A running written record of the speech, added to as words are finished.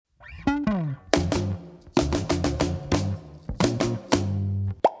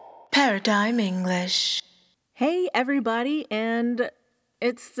Paradigm English. Hey everybody, and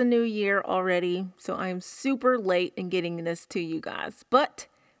it's the new year already, so I'm super late in getting this to you guys. But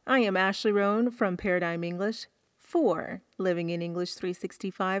I am Ashley Roan from Paradigm English for Living in English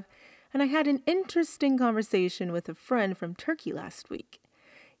 365, and I had an interesting conversation with a friend from Turkey last week.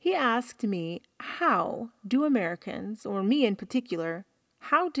 He asked me, how do Americans, or me in particular,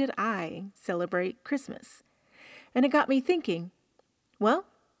 how did I celebrate Christmas? And it got me thinking, well,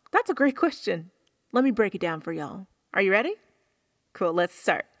 that's a great question. Let me break it down for y'all. Are you ready? Cool, let's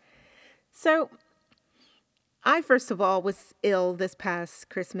start. So, I first of all was ill this past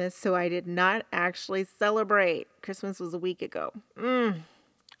Christmas, so I did not actually celebrate. Christmas was a week ago.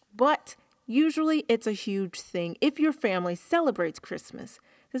 But usually it's a huge thing if your family celebrates Christmas.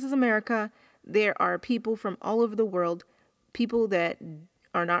 This is America. There are people from all over the world, people that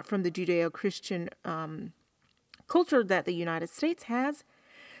are not from the Judeo-Christian culture that the United States has.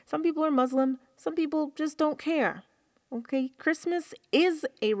 Some people are Muslim. Some people just don't care. Okay, Christmas is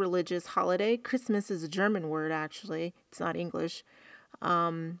a religious holiday. Christmas is a German word, actually. It's not English.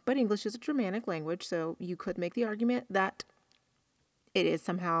 But English is a Germanic language, so you could make the argument that it is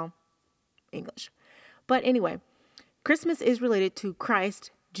somehow English. But anyway, Christmas is related to Christ,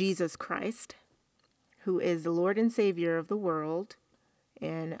 Jesus Christ, who is the Lord and Savior of the world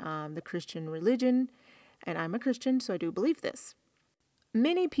in the Christian religion. And I'm a Christian, so I do believe this.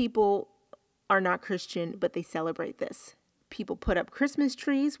 Many people are not Christian, but they celebrate this. People put up Christmas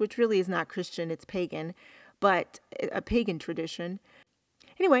trees, which really is not Christian, it's pagan, but a pagan tradition.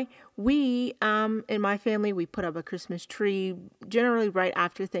 Anyway, we, in my family, we put up a Christmas tree generally right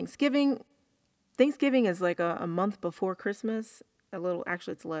after Thanksgiving. Thanksgiving is like a month before Christmas.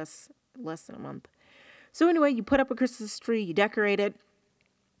 Actually, it's less than a month. So anyway, you put up a Christmas tree, you decorate it.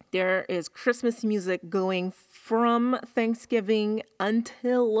 There is Christmas music going from Thanksgiving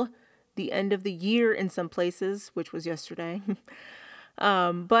until the end of the year in some places, which was yesterday.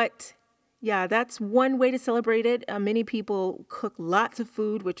 But yeah, that's one way to celebrate it. Many people cook lots of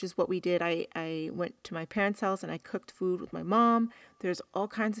food, which is what we did. I went to my parents' house and I cooked food with my mom. There's all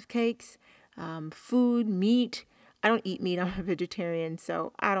kinds of cakes, food, meat. I don't eat meat. I'm a vegetarian,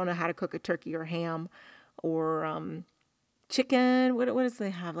 so I don't know how to cook a turkey or ham or chicken. What does they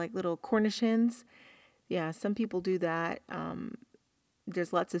have? Like little Cornish hens. Yeah, some people do that.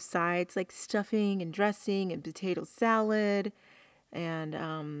 There's lots of sides like stuffing and dressing and potato salad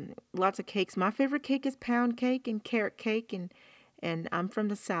and lots of cakes. My favorite cake is pound cake and carrot cake, and I'm from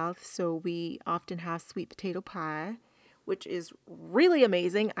the South, so we often have sweet potato pie, which is really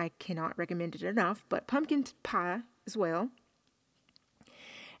amazing. I cannot recommend it enough, but pumpkin pie as well.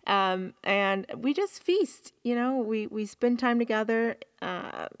 And we just feast, we spend time together.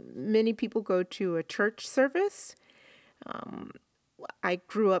 Many people go to a church service. I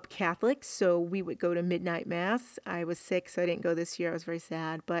grew up Catholic, so we would go to midnight mass. I was sick, so I didn't go this year. I was very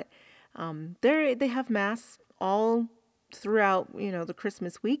sad, but they have mass all throughout, the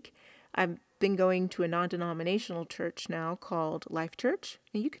Christmas week. I've been going to a non-denominational church now called Life Church,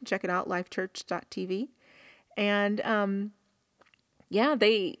 and you can check it out, lifechurch.tv. And yeah,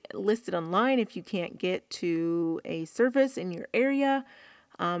 they list it online if you can't get to a service in your area.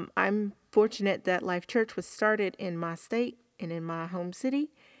 I'm fortunate that Life Church was started in my state and in my home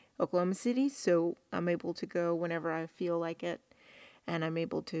city, Oklahoma City, so I'm able to go whenever I feel like it, and I'm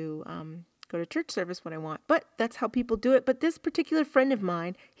able to go to church service when I want. But that's how people do it. But this particular friend of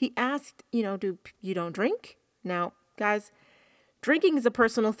mine, he asked, do you don't drink? Now, guys, drinking is a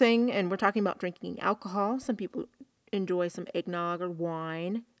personal thing, and we're talking about drinking alcohol. Some people enjoy some eggnog or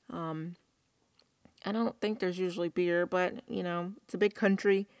wine. I don't think there's usually beer, but, it's a big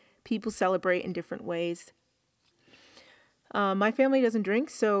country. People celebrate in different ways. My family doesn't drink,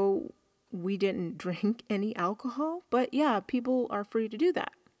 so we didn't drink any alcohol. But yeah, people are free to do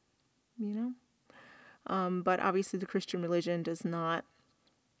that, But obviously the Christian religion does not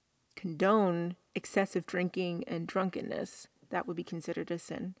condone excessive drinking and drunkenness. That would be considered a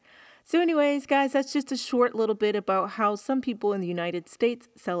sin. So anyways, guys, that's just a short little bit about how some people in the United States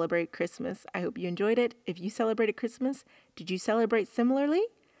celebrate Christmas. I hope you enjoyed it. If you celebrated Christmas, did you celebrate similarly?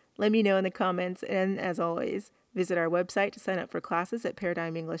 Let me know in the comments. And as always, visit our website to sign up for classes at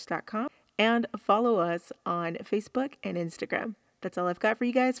paradigmenglish.com and follow us on Facebook and Instagram. That's all I've got for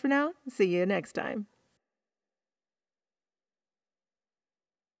you guys for now. See you next time.